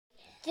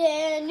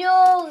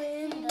Daniel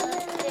and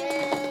the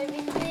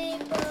Scary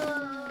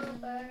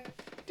Sleepover.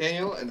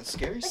 Daniel and the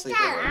Scary What's Sleepover.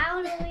 that? I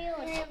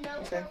don't know.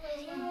 Okay.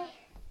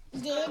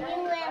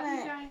 Daniel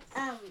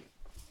and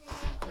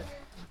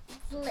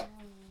flip.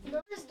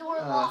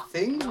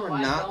 Things were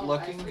not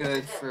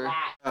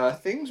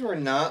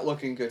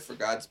looking good for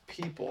God's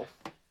people.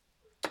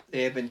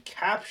 They have been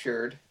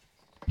captured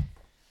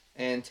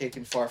and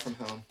taken far from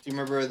home. Do you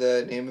remember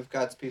the name of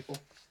God's people?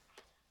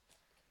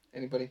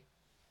 Anybody?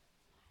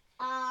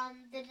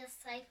 The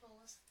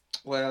disciples.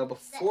 Well,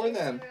 before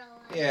them,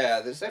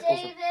 the disciples.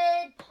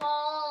 David,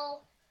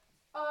 Paul.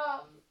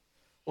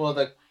 Well,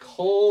 the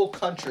whole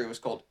country was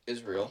called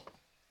Israel.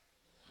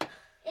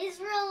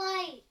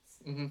 Israelites.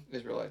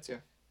 Israelites,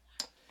 yeah.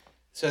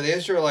 So the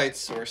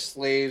Israelites were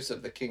slaves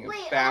of the king of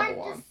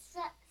Babylon.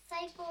 Aren't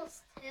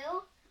disciples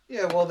too?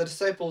 Yeah, well, the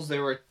disciples, those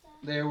are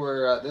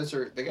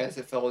the guys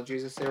that followed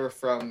Jesus. They were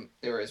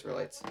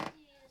Israelites.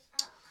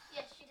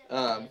 Yes, she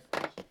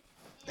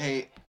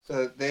did.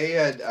 They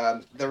had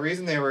the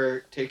reason they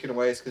were taken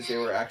away is because they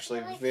were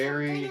actually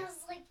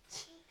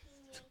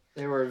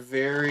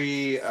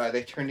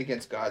they turned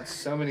against God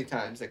so many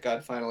times that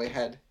God finally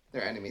had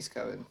their enemies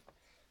come and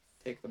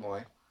take them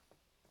away.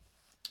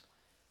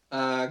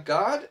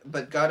 God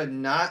had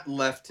not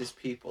left his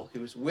people. He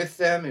was with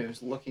them. He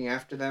was looking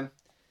after them.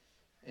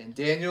 And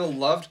Daniel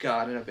loved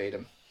God and obeyed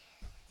him.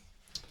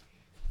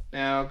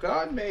 Now,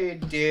 God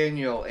made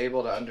Daniel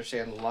able to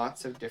understand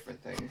lots of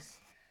different things.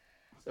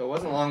 So it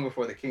wasn't long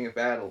before the king of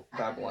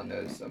Babylon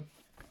noticed him.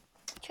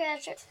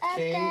 Treasure of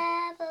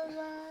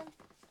Babylon.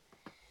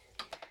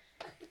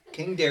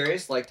 King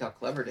Darius liked how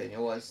clever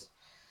Daniel was.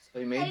 So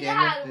he made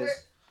Daniel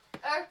his...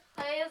 Our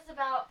play is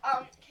about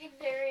King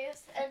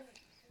Darius and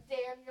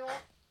Daniel.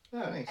 Oh,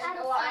 nice.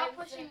 Stop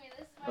pushing me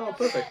this way. Oh,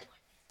 perfect.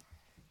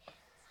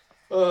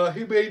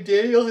 He made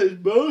Daniel his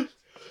most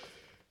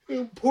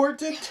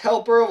important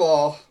helper of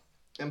all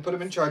and put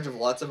him in charge of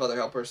lots of other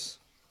helpers.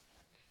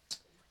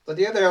 But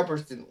the other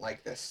helpers didn't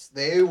like this.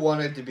 They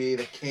wanted to be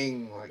the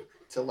king,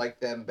 to like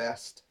them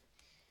best.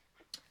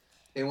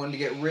 They wanted to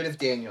get rid of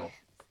Daniel.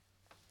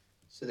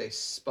 So they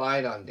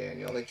spied on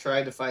Daniel. They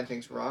tried to find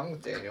things wrong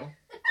with Daniel.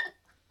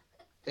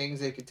 Things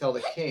they could tell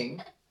the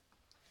king.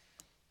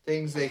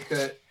 Things they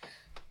could...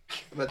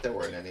 But there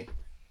weren't any.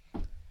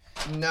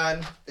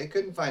 None. They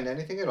couldn't find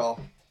anything at all.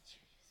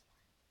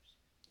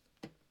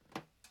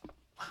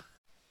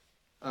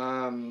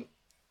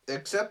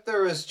 Except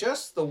there was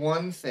just the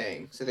one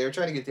thing. So they were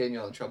trying to get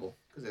Daniel in trouble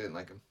because they didn't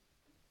like him.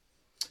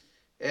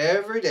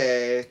 Every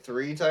day,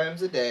 3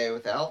 times a day,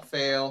 without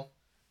fail,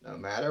 no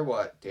matter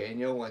what,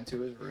 Daniel went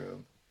to his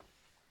room,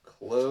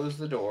 closed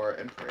the door,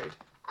 and prayed.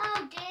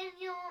 Oh,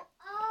 Daniel.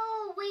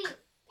 Oh, wait.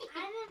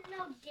 I didn't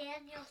know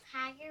Daniel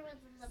Tiger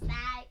was in the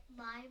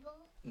Bible.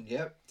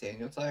 Yep,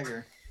 Daniel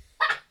Tiger.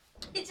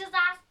 He just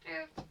asked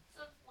her,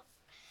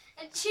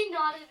 and she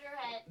nodded her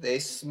head. They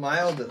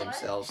smiled to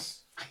themselves.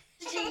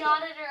 She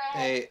nodded her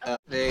head.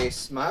 They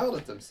smiled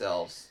at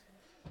themselves.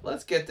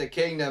 Let's get the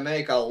king to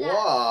make a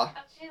law.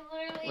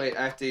 Wait,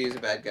 I have to use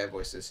the bad guy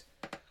voices.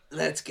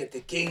 Let's get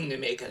the king to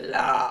make a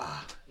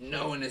law.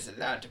 No one is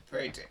allowed to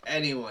pray to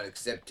anyone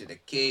except to the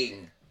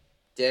king.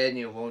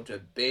 Daniel won't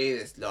obey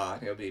this law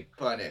and he'll be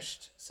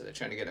punished. So they're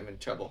trying to get him in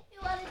trouble. You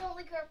let it go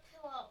like her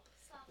pillow.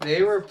 Stop.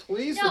 They were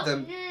pleased with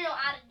them. No,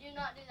 Adam, do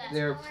not do that.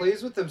 They were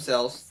pleased with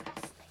themselves.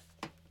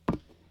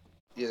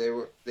 Yeah,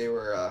 they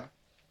were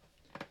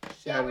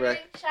Shadrach,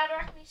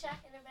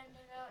 Meshach, and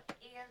Abednego,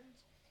 and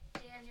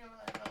Daniel.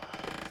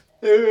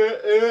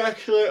 They were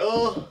actually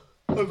all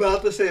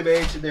about the same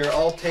age, and they were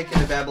all taken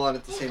to Babylon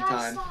at the same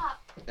time.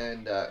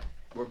 And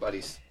were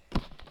buddies.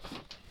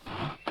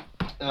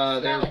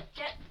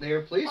 They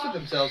were pleased with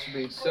themselves for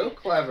being so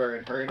clever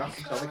and hurrying off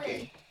to tell the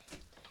king.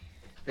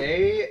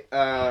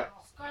 The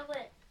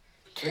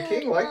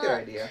king liked their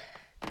idea.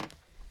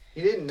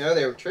 He didn't know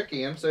they were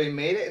tricking him, so he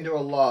made it into a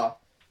law.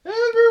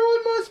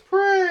 Everyone must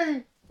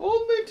pray!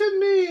 Only to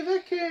me,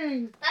 the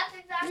king! That's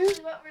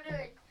exactly what we're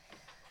doing.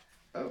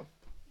 Oh.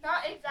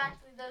 Not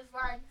exactly those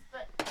lines,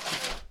 but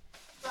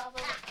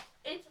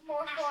it's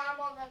more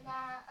formal than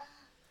that.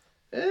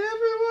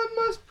 Everyone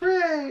must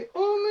pray,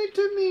 only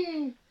to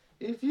me.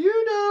 If you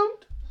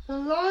don't, the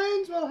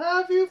lions will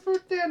have you for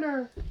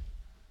dinner.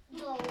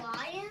 The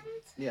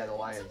lions? Yeah, the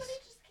lions. Somebody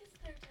just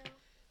kissed their toe.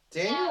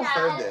 Daniel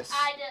heard this.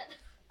 I did.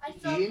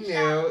 He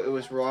knew it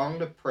was wrong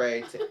to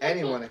pray to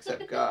anyone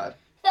except God.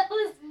 That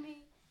was me.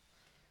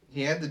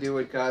 He had to do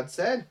what God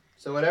said.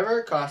 So whatever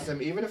it cost him,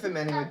 even if it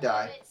meant he would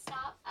die.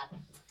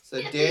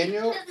 So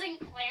Daniel...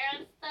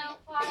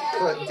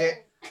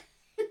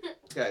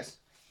 Guys.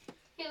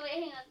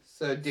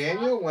 So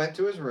Daniel went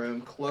to his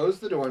room,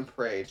 closed the door, and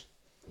prayed.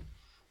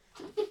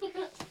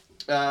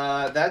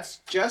 That's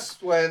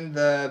just when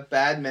the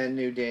bad men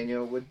knew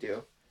Daniel would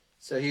do.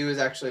 So he was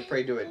actually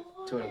prayed to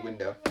a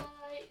window.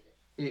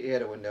 He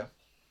had a window.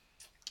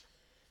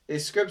 They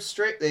skipped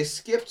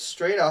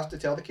straight off to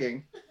tell the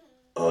king,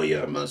 "Oh,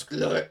 your most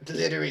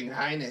glittering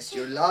highness,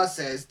 your law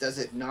says, does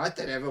it not,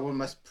 that everyone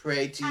must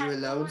pray to you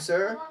alone,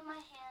 sir?"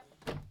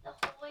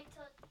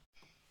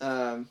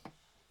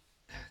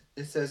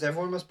 It says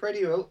everyone must pray to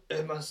you.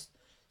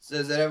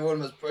 Says that everyone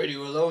must pray to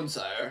you alone,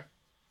 sire.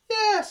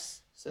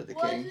 Yes, said the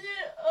king.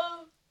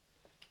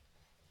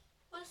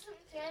 Wasn't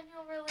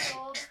Daniel really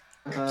old?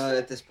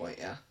 At this point,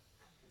 yeah.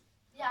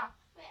 Yeah.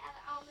 Wait,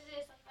 I want to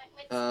do something.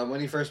 Wait, When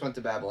he first went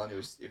to Babylon, he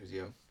was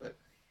young, but.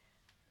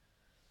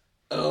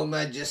 Oh,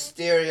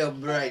 magisterial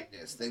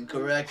brightness, then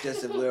correct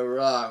us if we're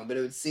wrong, but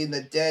it would seem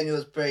that Daniel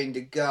was praying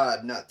to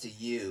God, not to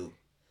you.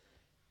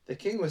 The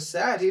king was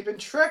sad. He'd been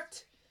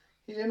tricked.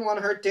 He didn't want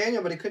to hurt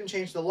Daniel, but he couldn't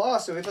change the law,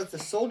 so he let the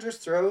soldiers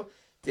throw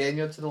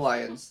Daniel to the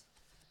lions.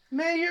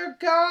 May your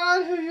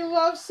God, who you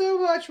love so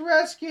much,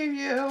 rescue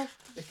you,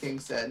 the king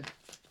said.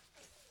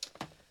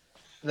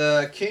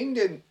 The king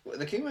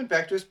went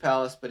back to his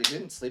palace, but he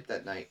didn't sleep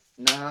that night.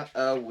 Not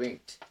a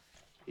wink.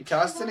 He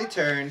tossed and he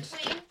turned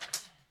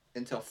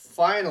until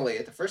finally,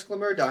 at the first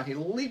glimmer of dawn, he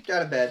leaped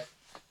out of bed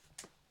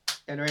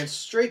and ran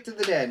straight to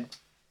the den.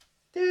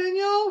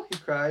 Daniel, he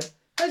cried,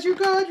 has your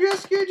God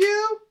rescued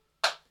you?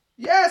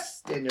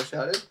 Yes, Daniel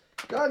shouted.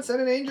 God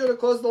sent an angel to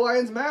close the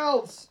lions'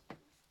 mouths.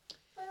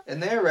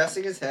 And there,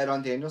 resting his head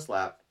on Daniel's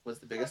lap, was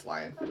the biggest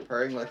lion,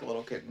 purring like a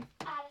little kitten.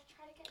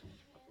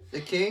 The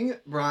king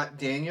brought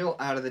Daniel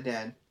out of the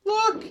den.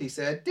 Look, he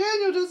said,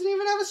 Daniel doesn't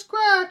even have a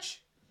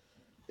scratch.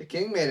 The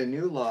king made a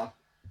new law.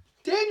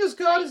 Daniel's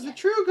God is the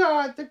true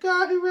God, the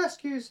God who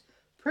rescues.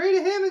 Pray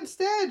to him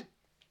instead.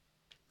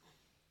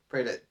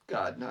 Pray to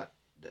God, not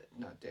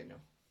Daniel.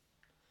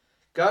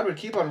 God would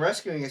keep on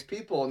rescuing his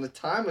people, and the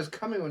time was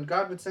coming when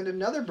God would send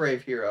another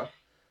brave hero,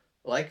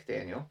 like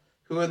Daniel,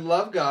 who would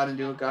love God and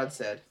do what God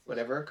said,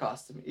 whatever it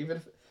cost him,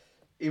 even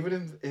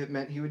if it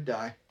meant he would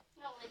die.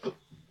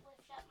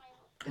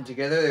 And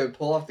together they would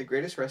pull off the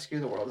greatest rescue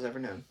the world has ever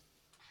known.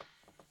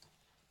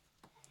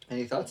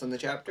 Any thoughts on the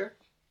chapter?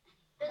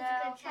 It's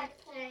a good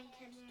chapter.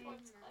 Can you read